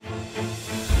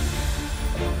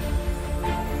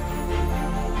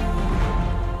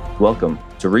Welcome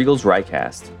to RIEGL's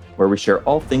RiCAST, where we share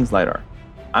all things LiDAR.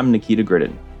 I'm Nikita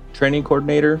Gridden, training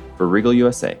coordinator for RIEGL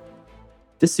USA.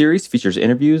 This series features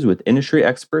interviews with industry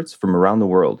experts from around the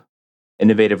world,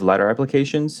 innovative LiDAR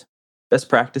applications, best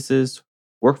practices,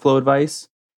 workflow advice,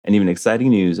 and even exciting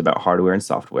news about hardware and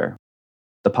software.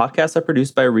 The podcasts are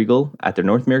produced by RIEGL at their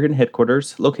North American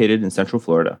headquarters located in Central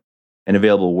Florida and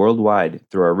available worldwide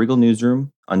through our RIEGL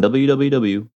newsroom on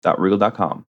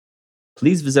www.riegl.com.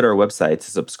 Please visit our website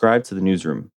to subscribe to the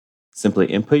newsroom. Simply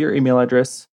input your email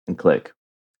address and click.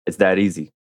 It's that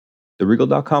easy. The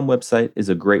riegl.com website is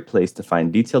a great place to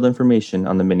find detailed information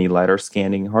on the many LiDAR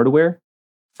scanning hardware,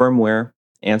 firmware,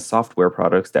 and software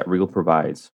products that RIEGL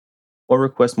provides, or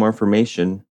request more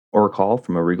information or a call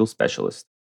from a RIEGL specialist.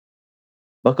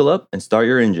 Buckle up and start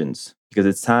your engines, because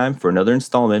it's time for another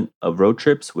installment of Road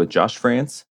Trips with Josh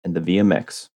France and the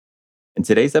VMX. In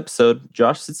today's episode,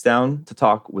 Josh sits down to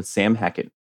talk with Sam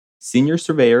Hackett, Senior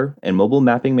Surveyor and Mobile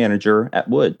Mapping Manager at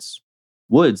Woods.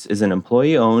 Woods is an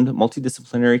employee-owned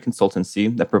multidisciplinary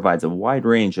consultancy that provides a wide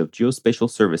range of geospatial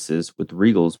services with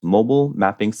RIEGL's mobile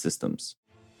mapping systems.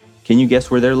 Can you guess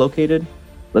where they're located?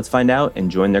 Let's find out and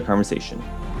join their conversation.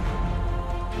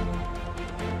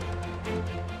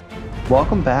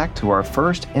 Welcome back to our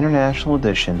first international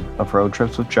edition of Road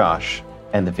Trips with Josh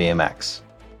and the VMX,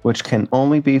 which can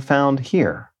only be found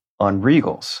here on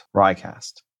RIEGL's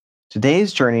RiCAST.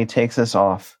 Today's journey takes us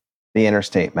off the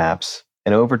interstate maps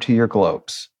and over to your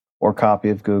globes, or copy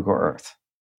of Google Earth.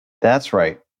 That's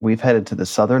right, we've headed to the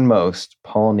southernmost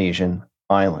Polynesian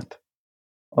island.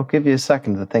 I'll give you a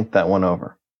second to think that one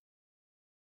over.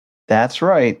 That's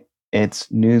right,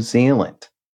 it's New Zealand.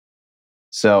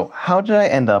 So, how did I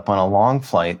end up on a long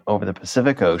flight over the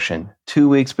Pacific Ocean 2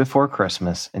 weeks before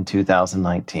Christmas in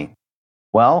 2019?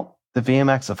 Well, the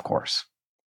VMX, of course.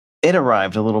 It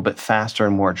arrived a little bit faster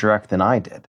and more direct than I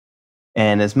did.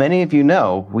 And as many of you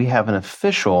know, we have an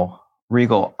official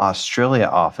RIEGL Australia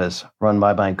office run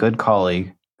by my good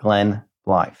colleague, Glenn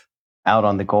Blythe, out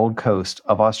on the Gold Coast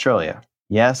of Australia.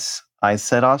 Yes, I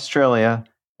said Australia,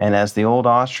 and as the old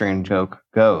Austrian joke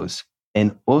goes,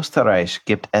 in Österreich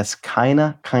gibt es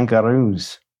keine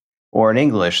Kangaroos. Or in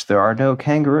English, there are no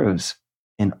kangaroos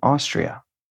in Austria.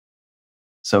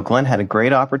 So Glenn had a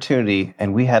great opportunity,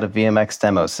 and we had a VMX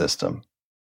demo system.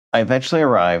 I eventually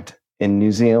arrived in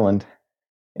New Zealand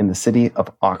in the city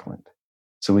of Auckland,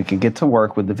 so we could get to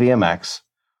work with the VMX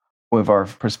with our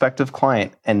prospective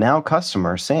client and now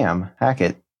customer, Sam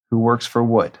Hackett, who works for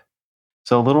Wood.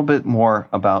 So a little bit more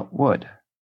about Wood.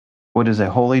 Wood is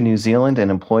a wholly New Zealand and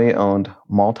employee-owned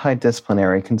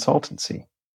multidisciplinary consultancy.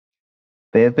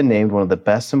 They have been named one of the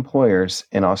best employers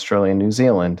in Australia and New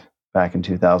Zealand back in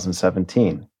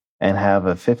 2017 and have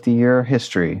a 50-year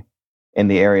history in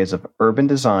the areas of urban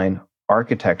design,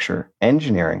 architecture,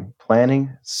 engineering,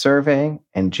 planning, surveying,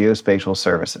 and geospatial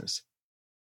services.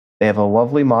 They have a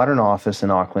lovely modern office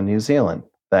in Auckland, New Zealand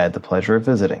that I had the pleasure of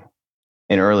visiting.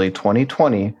 In early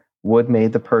 2020, Wood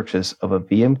made the purchase of a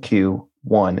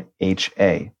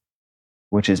VMQ-1HA,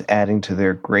 which is adding to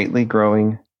their greatly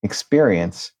growing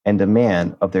experience and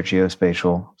demand of their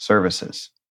geospatial services.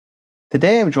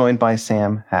 Today I'm joined by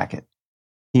Sam Hackett.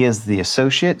 He is the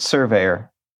Associate Surveyor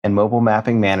and Mobile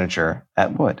Mapping Manager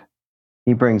at Wood.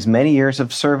 He brings many years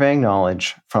of surveying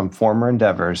knowledge from former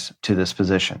endeavors to this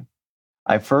position.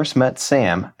 I first met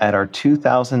Sam at our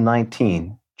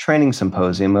 2019 training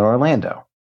symposium in Orlando.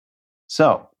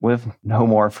 So, with no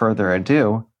more further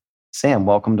ado, Sam,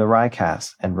 welcome to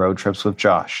RiCAST and Road Trips with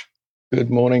Josh. Good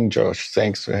morning, Josh.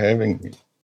 Thanks for having me.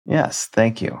 Yes,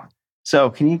 thank you. So,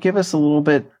 can you give us a little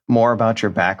bit more about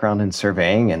your background in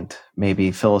surveying and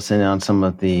maybe fill us in on some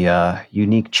of the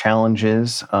unique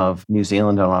challenges of New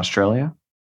Zealand and Australia?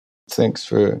 Thanks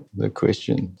for the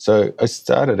question. So, I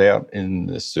started out in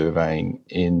the surveying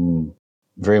in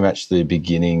very much the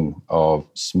beginning of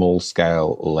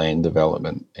small-scale land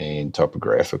development and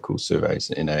topographical surveys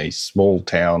in a small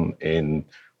town in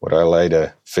what I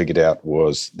later figured out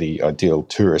was the ideal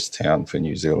tourist town for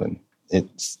New Zealand.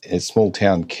 It's a small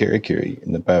town, Kerikeri,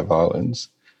 in the Bay of Islands.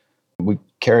 We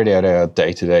carried out our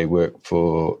day-to-day work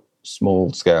for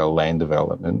small-scale land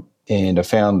development, and I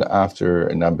found after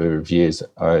a number of years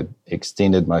I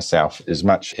extended myself as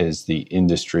much as the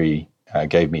industry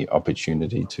gave me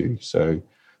opportunity to. So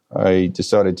I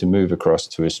decided to move across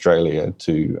to Australia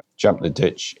to jump the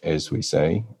ditch, as we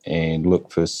say, and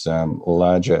look for some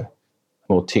larger,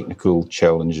 more technical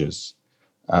challenges,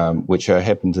 which I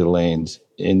happened to land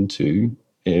into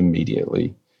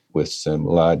immediately with some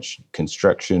large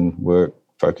construction work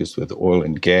focused with oil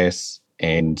and gas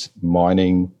and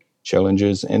mining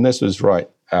challenges. And this was right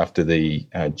after the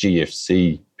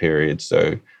GFC period.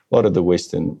 So a lot of the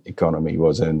Western economy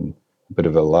was in a bit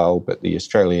of a lull, but the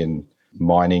Australian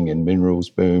mining and minerals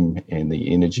boom and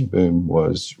the energy boom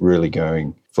was really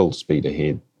going full speed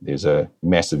ahead. There's a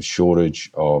massive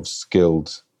shortage of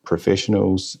skilled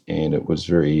professionals, and it was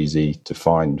very easy to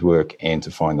find work and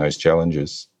to find those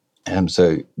challenges.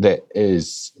 So that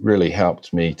has really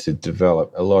helped me to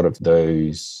develop a lot of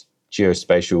those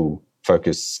geospatial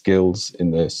focused skills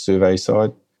in the survey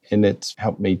side. And it's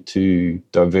helped me to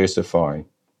diversify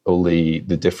all the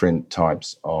different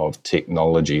types of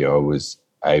technology I was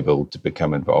able to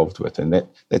become involved with. And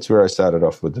that's where I started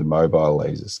off with the mobile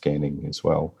laser scanning as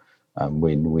well.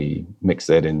 When we mix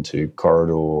that into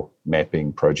corridor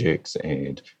mapping projects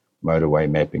and motorway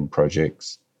mapping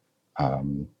projects.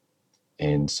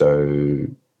 And so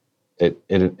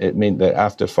it meant that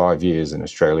after 5 years in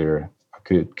Australia, I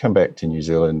could come back to New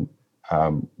Zealand,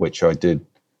 which I did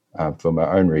for my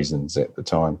own reasons at the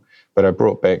time. But I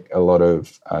brought back a lot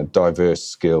of diverse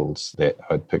skills that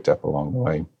I'd picked up along the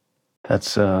way.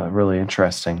 That's really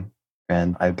interesting.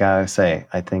 And I've got to say,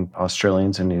 I think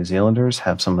Australians and New Zealanders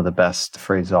have some of the best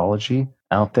phraseology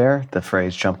out there. The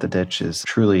phrase jump the ditch is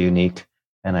truly unique.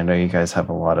 And I know you guys have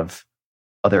a lot of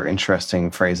other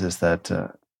interesting phrases that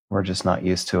we're just not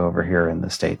used to over here in the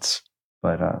States.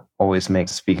 But always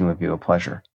makes speaking with you a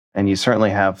pleasure. And you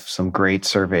certainly have some great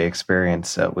survey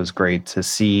experience. It was great to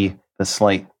see the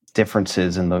slight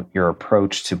differences in your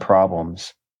approach to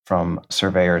problems from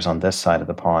surveyors on this side of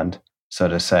the pond, so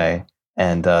to say.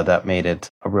 And that made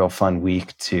it a real fun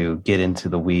week to get into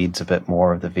the weeds a bit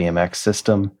more of the VMX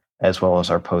system, as well as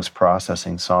our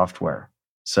post-processing software.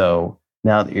 So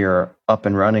now that you're up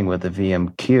and running with the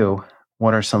VMQ,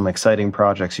 what are some exciting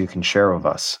projects you can share with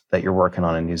us that you're working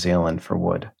on in New Zealand for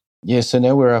wood? Yeah, so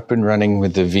now we're up and running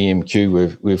with the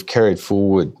VMQ. We've carried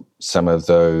forward some of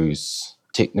those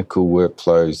technical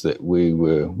workflows that we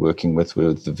were working with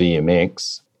the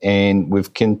VMX, and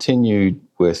we've continued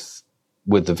with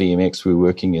the VMX. We're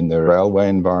working in the railway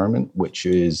environment, which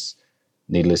is,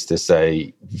 needless to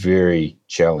say, very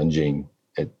challenging.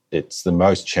 It's the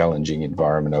most challenging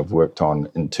environment I've worked on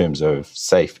in terms of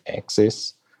safe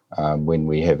access. When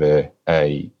we have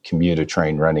a commuter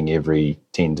train running every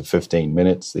 10 to 15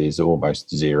 minutes, there's almost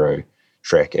zero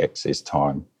track access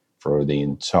time for the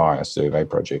entire survey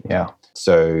project. Yeah.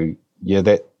 So, yeah,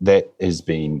 that has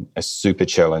been a super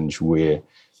challenge, where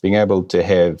being able to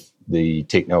have the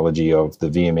technology of the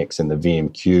VMX and the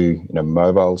VMQ in a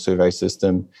mobile survey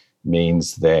system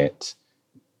means that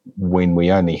when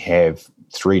we only have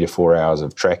 3 to 4 hours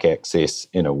of track access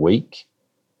in a week,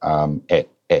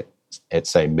 at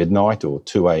say midnight or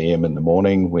 2 a.m. in the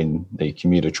morning when the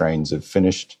commuter trains have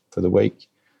finished for the week,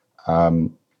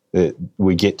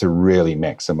 we get to really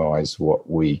maximize what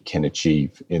we can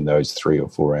achieve in those 3 or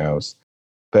 4 hours.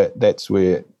 But that's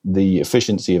where the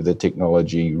efficiency of the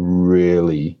technology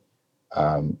really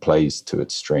plays to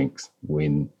its strength,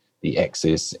 when the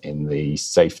access and the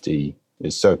safety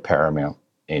is so paramount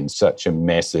and such a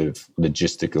massive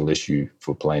logistical issue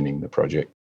for planning the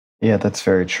project. Yeah, that's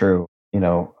very true. You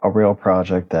know, a real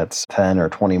project that's 10 or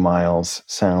 20 miles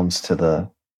sounds to the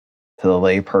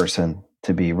layperson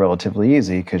to be relatively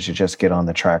easy, because you just get on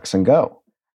the tracks and go,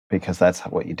 because that's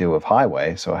what you do with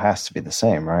highway. So it has to be the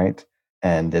same, right?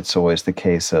 And it's always the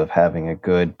case of having a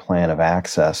good plan of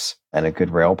access and a good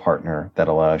rail partner that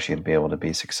allows you to be able to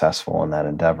be successful in that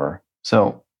endeavor.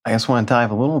 So I just want to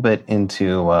dive a little bit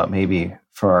into maybe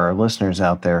for our listeners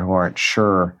out there who aren't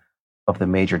sure of the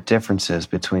major differences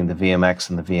between the VMX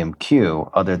and the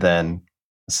VMQ, other than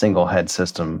a single head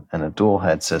system and a dual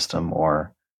head system,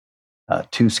 or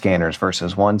 2 scanners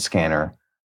versus 1 scanner.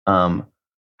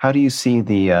 How do you see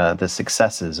the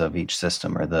successes of each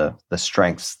system, or the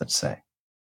strengths, let's say?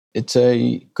 It's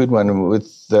a good one,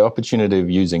 with the opportunity of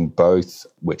using both,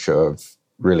 which I've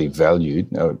really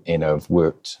valued, and I've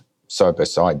worked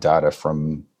side-by-side data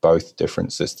from both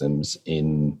different systems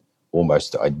in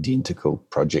almost identical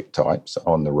project types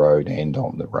on the road and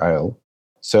on the rail.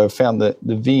 So I've found that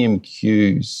the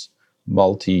VMQ's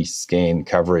multi-scan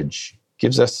coverage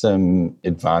gives us some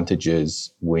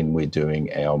advantages when we're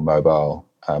doing our mobile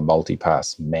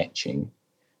multi-pass matching,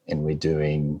 and we're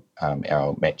doing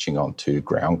our matching onto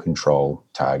ground control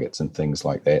targets and things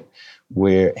like that.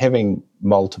 We're having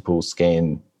multiple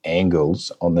scan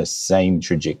angles on the same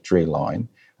trajectory line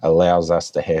allows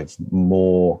us to have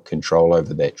more control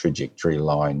over that trajectory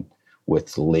line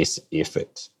with less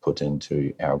effort put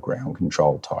into our ground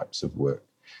control types of work.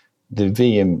 The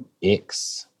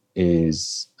VMX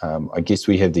is, I guess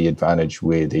we have the advantage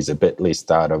where there's a bit less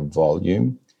data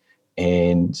volume,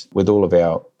 and with all of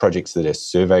our projects that are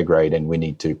survey grade and we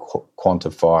need to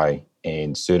quantify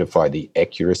and certify the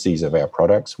accuracies of our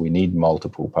products, we need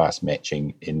multiple pass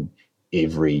matching in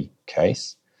every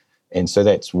case. And so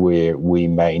that's where we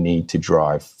may need to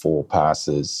drive 4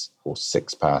 passes or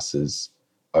 6 passes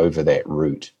over that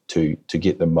route to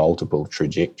get the multiple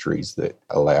trajectories that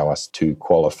allow us to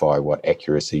qualify what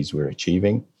accuracies we're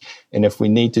achieving. And if we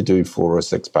need to do 4 or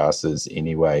 6 passes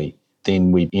anyway,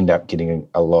 then we end up getting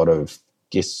a lot of,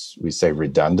 we say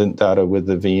redundant data with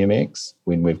the VMX.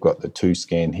 When we've got the 2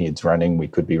 scan heads running, we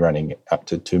could be running up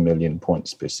to 2 million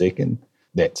points per second.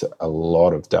 That's a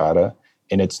lot of data.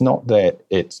 And it's not that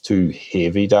it's too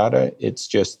heavy data, it's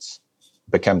just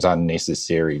becomes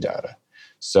unnecessary data.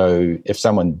 So if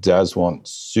someone does want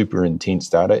super intense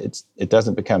data, it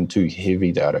doesn't become too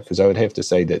heavy data, because I would have to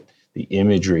say that the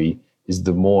imagery is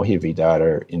the more heavy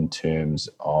data in terms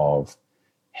of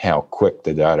how quick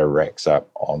the data racks up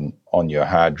on your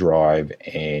hard drive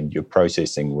and your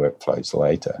processing workflows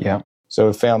later. Yeah. So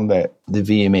I found that the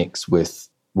VMX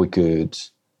we could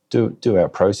do our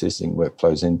processing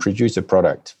workflows and produce a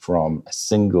product from a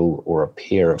single or a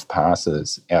pair of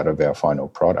passes out of our final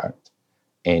product.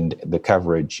 And the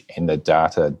coverage and the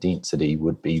data density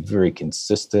would be very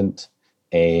consistent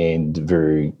and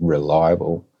very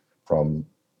reliable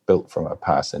built from a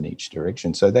pass in each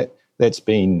direction. So that's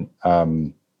been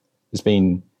has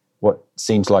been what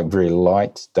seems like very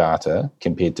light data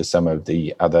compared to some of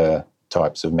the other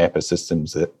types of mapper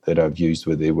systems that I've used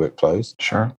with their workflows.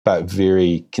 Sure. But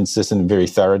very consistent, very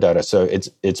thorough data. So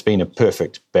it's been a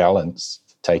perfect balance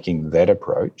taking that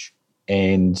approach.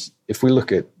 And if we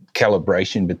look at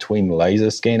calibration between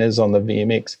laser scanners on the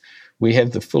VMX, we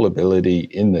have the full ability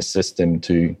in the system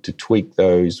to tweak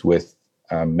those with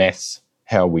maths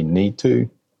how we need to.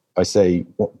 I say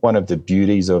one of the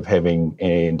beauties of having,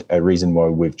 and a reason why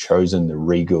we've chosen the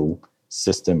RIEGL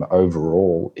system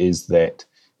overall, is that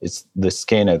it's the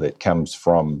scanner that comes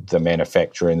from the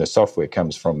manufacturer and the software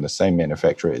comes from the same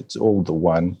manufacturer. It's all the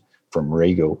one from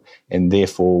RIEGL, and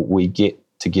therefore we get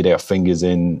to get our fingers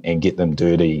in and get them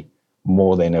dirty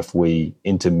more than if we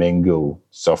intermingle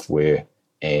software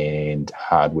and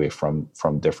hardware from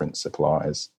different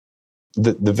suppliers.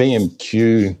 The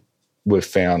VMQ, we've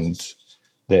found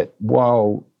that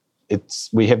while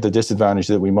we have the disadvantage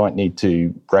that we might need to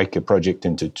break a project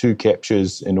into 2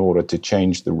 captures in order to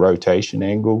change the rotation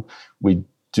angle, we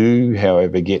do,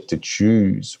 however, get to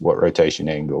choose what rotation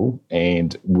angle,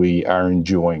 and we are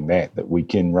enjoying that we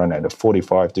can run at a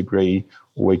 45 degree,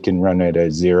 or we can run at a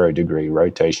 0 degree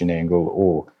rotation angle,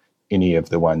 or any of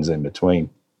the ones in between.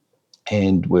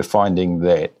 And we're finding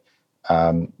that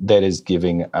that is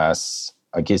giving us,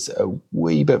 I guess, a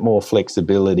wee bit more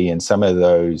flexibility in some of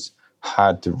those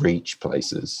hard to reach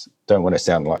places. Don't want to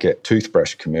sound like a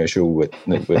toothbrush commercial we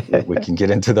can get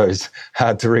into those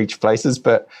hard to reach places,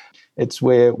 but it's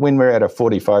where when we're at a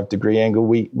 45 degree angle,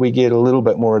 we get a little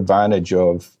bit more advantage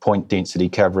of point density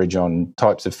coverage on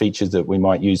types of features that we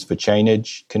might use for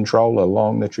chainage control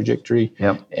along the trajectory.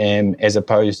 Yep. And as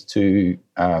opposed to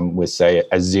with say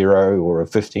a 0 or a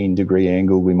 15 degree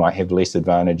angle, we might have less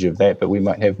advantage of that, but we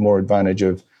might have more advantage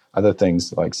of other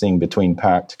things like seeing between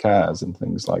parked cars and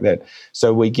things like that.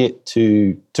 So we get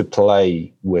to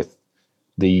play with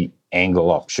the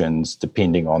angle options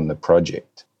depending on the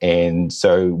project. And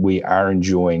so we are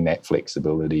enjoying that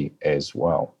flexibility as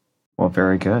well. Well,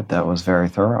 very good. That was very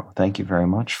thorough. Thank you very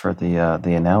much for the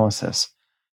analysis.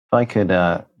 If I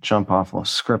could jump off the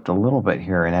script a little bit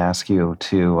here and ask you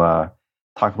to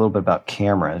talk a little bit about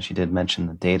cameras. You did mention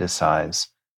the data size.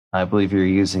 I believe you're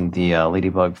using the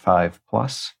Ladybug 5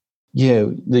 Plus. Yeah,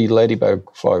 the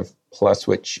Ladybug 5 Plus,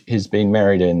 which has been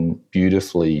married in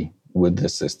beautifully with the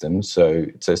system. So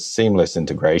it's a seamless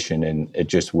integration and it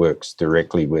just works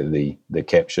directly with the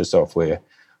capture software.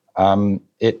 I've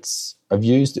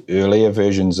used earlier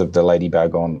versions of the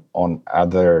Ladybug on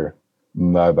other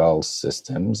mobile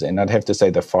systems, and I'd have to say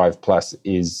the 5 Plus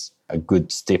is a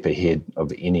good step ahead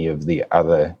of any of the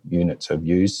other units I've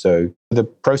used. So the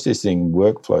processing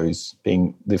workflows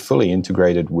they're fully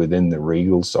integrated within the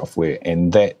RIEGL software,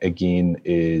 and that again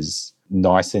is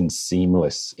nice and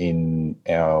seamless in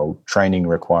our training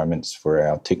requirements for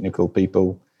our technical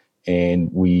people. And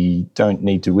we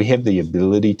have the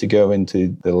ability to go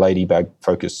into the Ladybug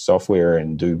focused software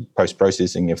and do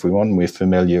post-processing if we want. We're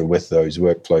familiar with those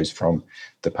workflows from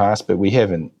the past, but we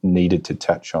haven't needed to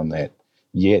touch on that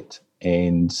yet.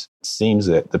 And it seems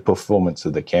that the performance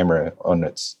of the camera on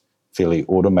its fairly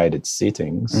automated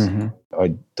settings,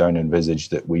 I don't envisage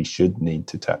that we should need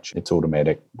to touch its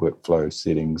automatic workflow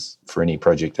settings for any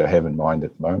project I have in mind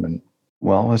at the moment.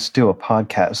 Well, let's do a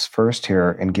podcast first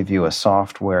here and give you a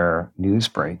software news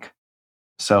break.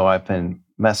 So I've been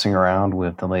messing around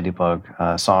with the Ladybug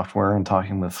software and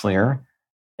talking with FLIR.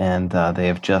 And they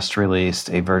have just released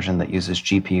a version that uses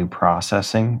GPU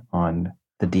processing on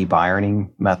the deironing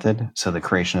method, so the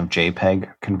creation of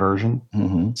JPEG conversion.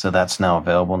 Mm-hmm. So that's now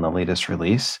available in the latest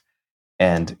release.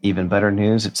 And even better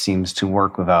news, it seems to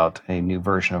work without a new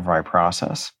version of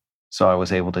RiProcess. So I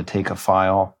was able to take a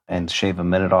file and shave a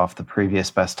minute off the previous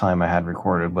best time I had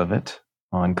recorded with it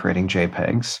on creating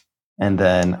JPEGs. And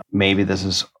then maybe this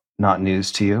is not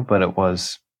news to you, but it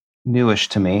was newish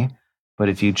to me. But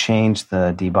if you change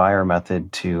the debyer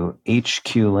method to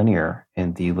HQ linear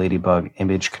in the Ladybug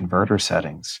image converter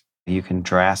settings, you can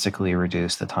drastically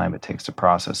reduce the time it takes to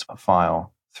process a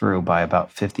file through by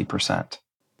about 50%.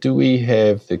 Do we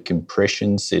have the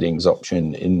compression settings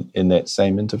option in that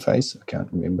same interface? I can't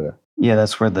remember. Yeah,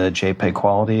 that's where the JPEG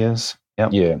quality is.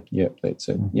 Yep. Yeah, that's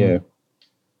it. Mm-hmm. Yeah.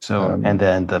 So, and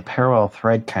then the parallel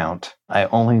thread count, I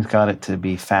only got it to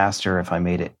be faster if I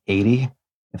made it 80.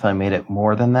 If I made it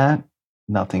more than that,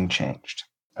 nothing changed.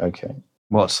 Okay.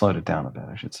 Well, it slowed it down a bit,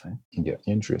 I should say. Yeah,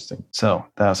 interesting. So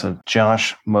that was a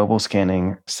Josh mobile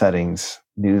scanning settings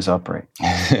news update.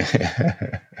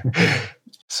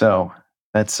 So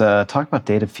let's talk about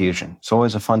data fusion. It's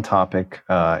always a fun topic.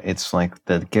 It's like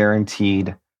the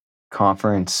guaranteed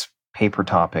conference paper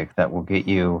topic that will get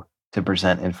you to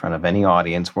present in front of any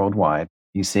audience worldwide.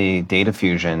 You see data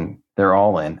fusion, they're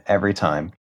all in every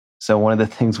time. So one of the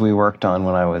things we worked on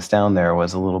when I was down there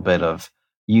was a little bit of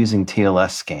using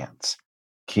TLS scans.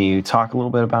 Can you talk a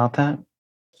little bit about that?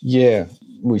 Yeah,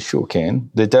 we sure can.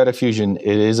 The data fusion,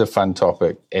 it is a fun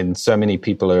topic, and so many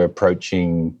people are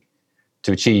approaching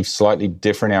to achieve slightly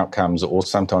different outcomes or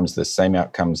sometimes the same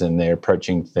outcomes, and they're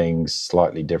approaching things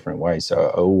slightly different ways. So I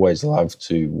always love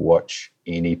to watch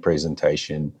any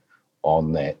presentation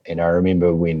on that. And I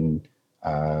remember when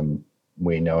I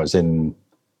was in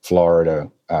Florida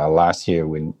last year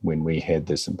when we had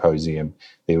the symposium,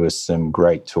 there was some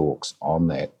great talks on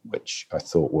that, which I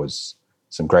thought was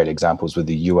some great examples with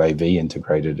the UAV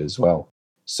integrated as well.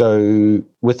 So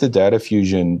with the data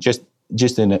fusion, just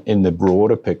in the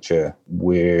broader picture,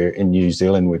 we're in New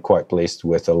Zealand, we're quite blessed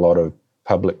with a lot of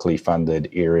publicly funded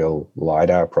aerial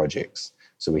LiDAR projects.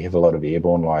 So we have a lot of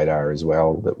airborne LiDAR as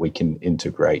well that we can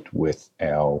integrate with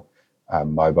our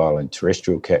mobile and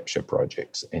terrestrial capture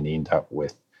projects and end up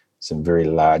with some very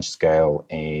large scale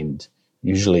and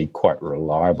usually quite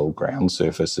reliable ground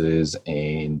surfaces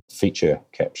and feature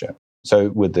capture. So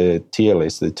with the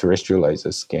TLS, the terrestrial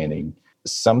laser scanning,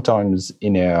 sometimes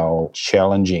in our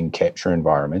challenging capture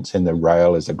environments, and the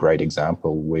rail is a great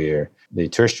example where the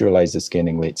terrestrial laser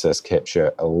scanning lets us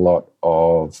capture a lot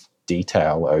of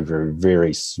detail over a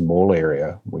very small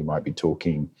area. We might be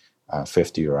talking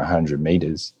 50 or 100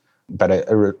 meters, but it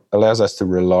allows us to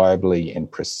reliably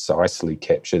and precisely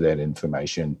capture that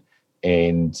information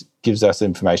and gives us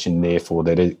information, therefore,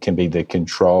 that it can be the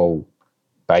control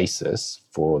basis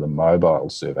for the mobile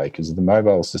survey, because the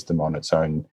mobile system on its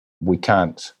own, we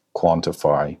can't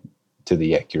quantify to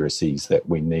the accuracies that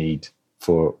we need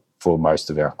for most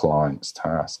of our clients'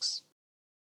 tasks.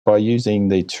 By using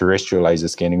the terrestrial laser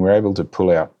scanning, we're able to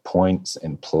pull out points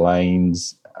and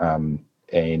planes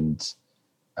and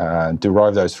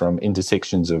derive those from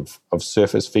intersections of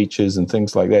surface features and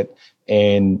things like that,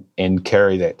 and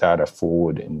carry that data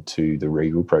forward into the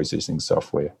RIEGL processing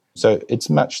software. So it's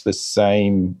much the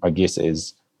same, I guess,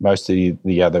 as most of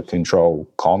the other control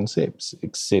concepts,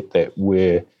 except that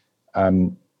we're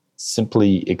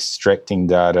simply extracting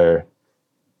data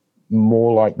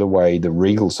more like the way the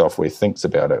RIEGL software thinks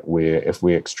about it, where if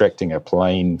we're extracting a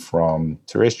plane from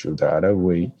terrestrial data,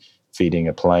 we're feeding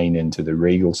a plane into the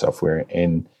RIEGL software.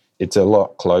 And it's a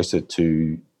lot closer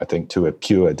to, I think, to a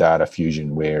pure data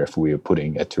fusion, where if we are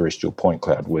putting a terrestrial point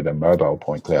cloud with a mobile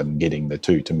point cloud and getting the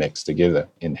two to mix together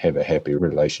and have a happy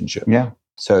relationship. Yeah.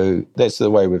 So that's the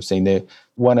way we've seen there.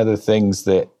 One of the things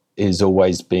that has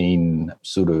always been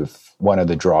sort of one of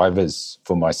the drivers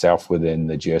for myself within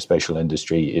the geospatial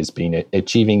industry has been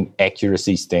achieving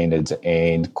accuracy standards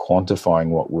and quantifying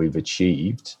what we've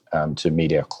achieved to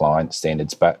meet our client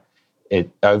standards. But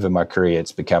over my career,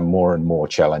 it's become more and more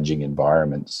challenging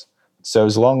environments. So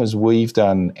as long as we've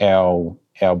done our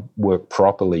work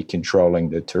properly controlling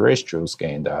the terrestrial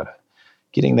scan data,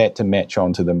 getting that to match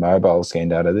onto the mobile scan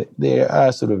data, there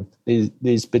are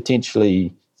there's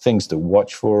potentially things to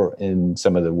watch for in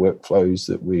some of the workflows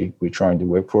that we're trying to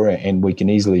work for, and we can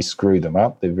easily screw them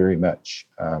up. They're very much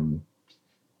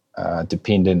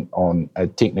dependent on a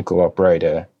technical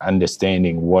operator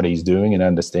understanding what he's doing and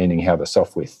understanding how the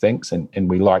software thinks. And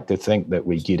we like to think that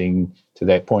we're getting to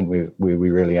that point where we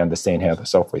really understand how the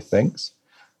software thinks.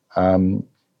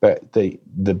 But the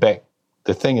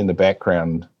the thing in the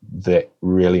background that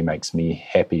really makes me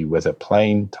happy with a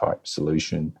plane type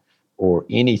solution or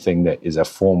anything that is a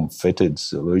form-fitted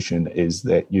solution is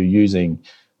that you're using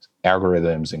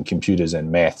algorithms and computers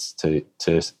and maths to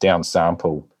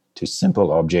downsample to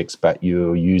simple objects, but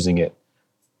you're using it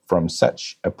from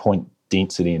such a point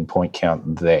density and point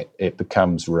count that it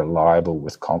becomes reliable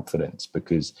with confidence,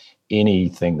 because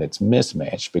anything that's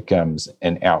mismatched becomes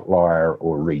an outlier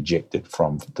or rejected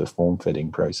from the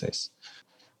form-fitting process.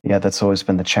 Yeah, that's always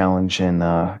been the challenge in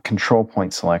control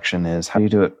point selection, is how do you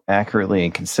do it accurately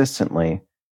and consistently?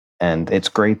 And it's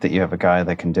great that you have a guy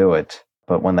that can do it,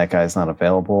 but when that guy's not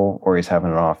available or he's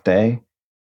having an off day,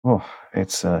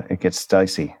 it gets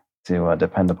dicey to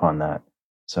depend upon that.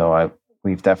 So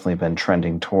we've definitely been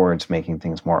trending towards making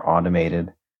things more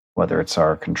automated, whether it's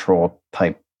our control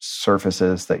type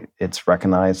surfaces that it's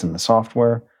recognized in the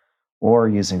software, or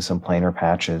using some planar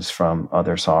patches from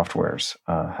other softwares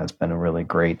has been a really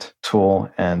great tool.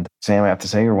 And Sam, I have to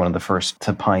say, you're one of the first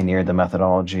to pioneer the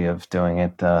methodology of doing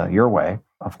it your way,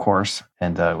 of course.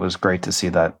 And it was great to see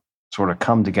that sort of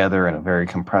come together in a very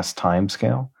compressed time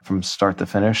scale from start to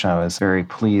finish. I was very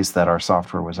pleased that our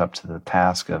software was up to the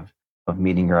task of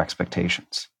meeting your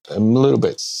expectations. I'm a little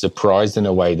bit surprised in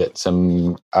a way that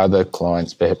some other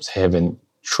clients perhaps haven't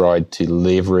tried to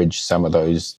leverage some of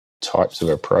those types of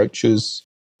approaches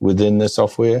within the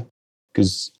software,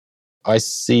 because I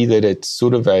see that it's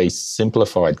sort of a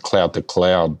simplified cloud to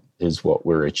cloud is what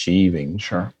we're achieving.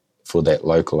 Sure. For that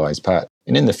localized part.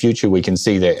 And in the future, we can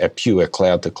see that a pure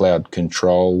cloud to cloud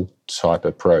control type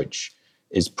approach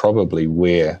is probably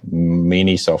where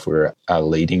many software are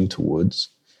leading towards.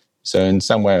 So in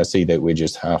some way, I see that we're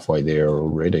just halfway there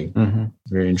already. Mm-hmm.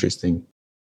 Very interesting.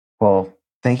 Well,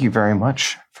 thank you very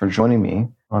much for joining me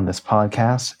on this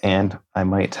podcast. And I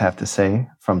might have to say,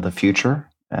 from the future,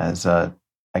 as I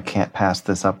can't pass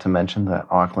this up to mention that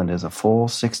Auckland is a full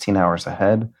 16 hours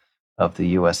ahead of the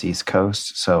U.S. East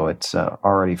Coast. So it's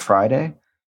already Friday.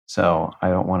 So I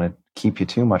don't want to keep you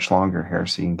too much longer here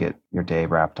so you can get your day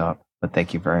wrapped up. But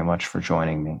thank you very much for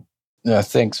joining me.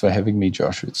 Thanks for having me,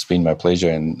 Josh. It's been my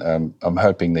pleasure. And I'm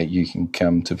hoping that you can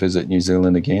come to visit New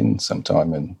Zealand again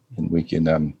sometime and we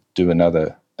can do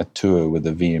a tour with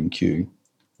the VMQ.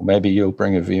 Or maybe you'll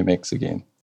bring a VMX again.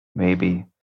 Maybe.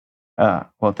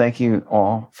 Well, thank you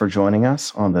all for joining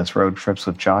us on this Road Trips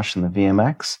with Josh and the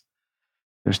VMX.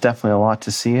 There's definitely a lot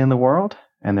to see in the world,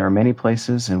 and there are many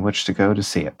places in which to go to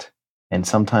see it. And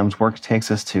sometimes work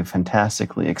takes us to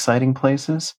fantastically exciting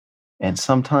places, and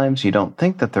sometimes you don't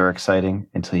think that they're exciting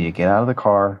until you get out of the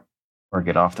car or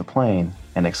get off the plane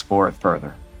and explore it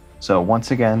further. So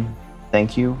once again,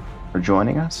 thank you for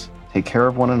joining us. Take care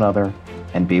of one another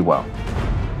and be well.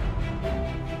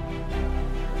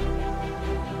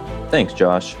 Thanks,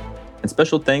 Josh. And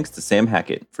special thanks to Sam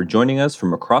Hackett for joining us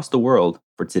from across the world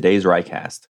for today's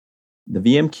RiCast. The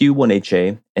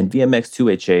VMQ-1HA and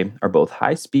VMX-2HA are both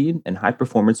high-speed and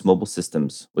high-performance mobile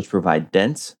systems, which provide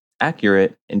dense,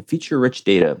 accurate, and feature-rich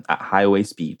data at highway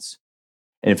speeds.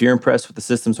 And if you're impressed with the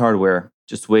system's hardware,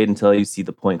 just wait until you see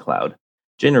the point cloud,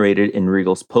 generated in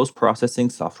RIEGL's post-processing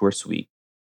software suite.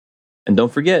 And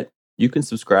don't forget, you can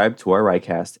subscribe to our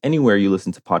RiCast anywhere you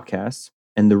listen to podcasts,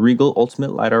 and the RIEGL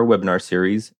Ultimate LiDAR webinar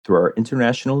series through our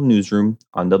international newsroom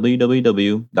on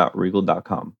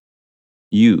www.riegl.com.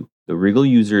 You, the RIEGL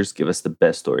users, give us the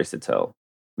best stories to tell.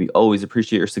 We always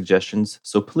appreciate your suggestions,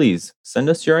 so please send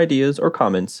us your ideas or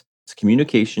comments to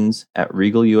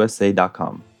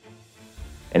communications@rieglusa.com.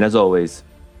 And as always,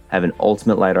 have an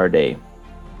ultimate LiDAR day.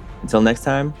 Until next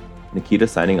time, Nikita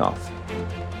signing off.